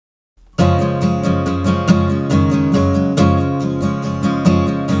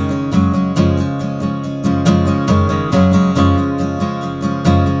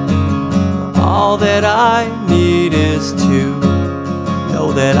all that I need is to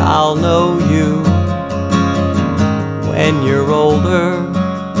know that I'll know you when you're older.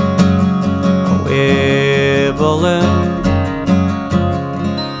 Oh, Evelyn,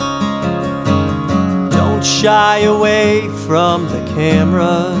 don't shy away from the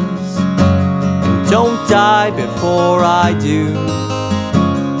cameras, and don't die before I do.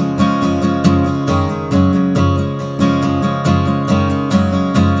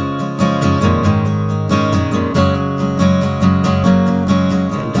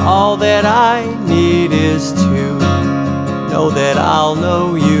 All that I need is to know that I'll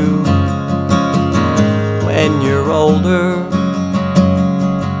know you when you're older.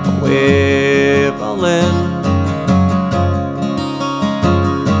 Oh, Evelyn,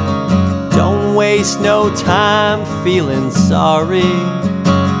 don't waste no time feeling sorry,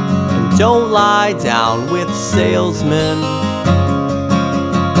 and don't lie down with salesmen.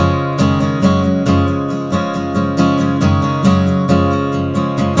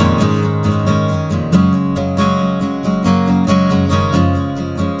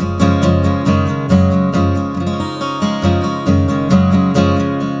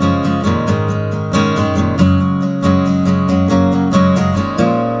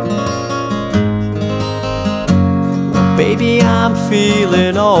 Baby, I'm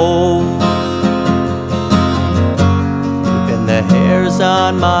feeling old. Even the hairs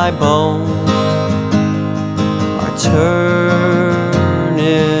on my bone are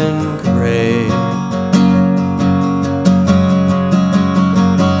turning gray.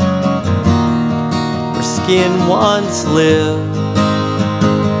 Where skin once lived,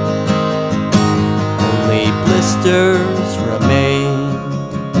 only blisters remain.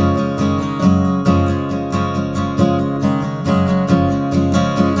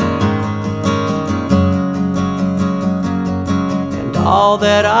 All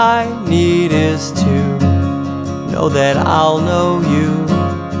that I need is to know that I'll know you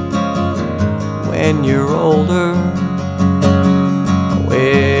when you're older. Oh,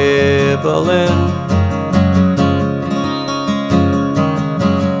 Evelyn,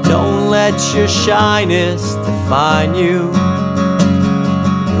 don't let your shyness define you.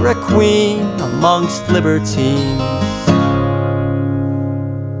 You're a queen amongst libertines.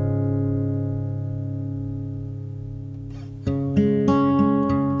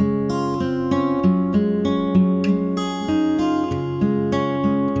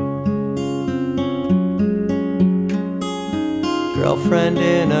 Girlfriend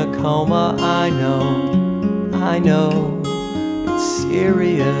in a coma, I know, it's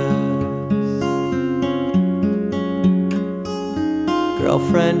serious.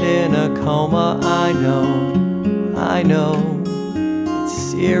 Girlfriend in a coma, I know, it's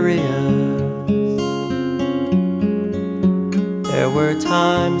serious. There were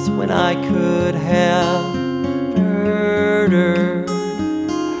times when I could have murdered her,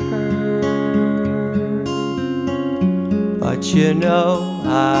 but you know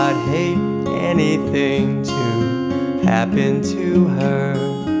I'd hate anything to happen to her.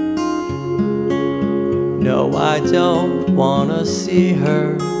 No, I don't wanna see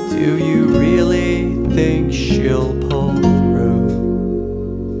her. Do you really think she'll pull through?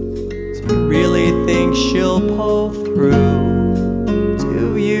 Do you really think she'll pull through?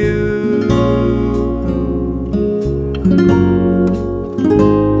 Do you?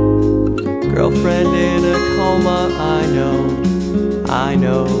 Girlfriend in a coma, I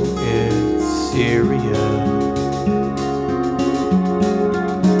know it's serious.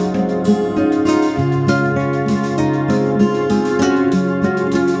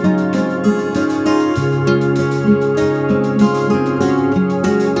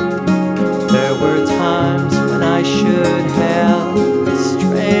 There were times when I should have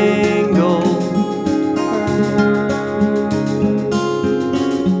strangled her,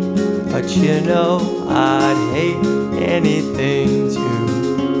 but you know I'd hate anything to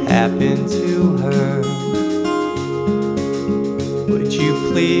happen to her. Would you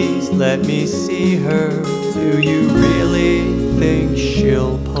please let me see her? Do you really think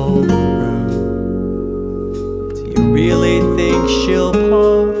she'll pull through? Do you really think she'll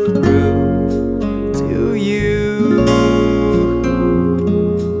pull through? Do you?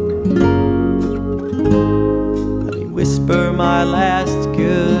 Let me whisper my last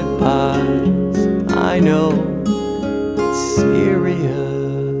goodbyes. I know it's serious.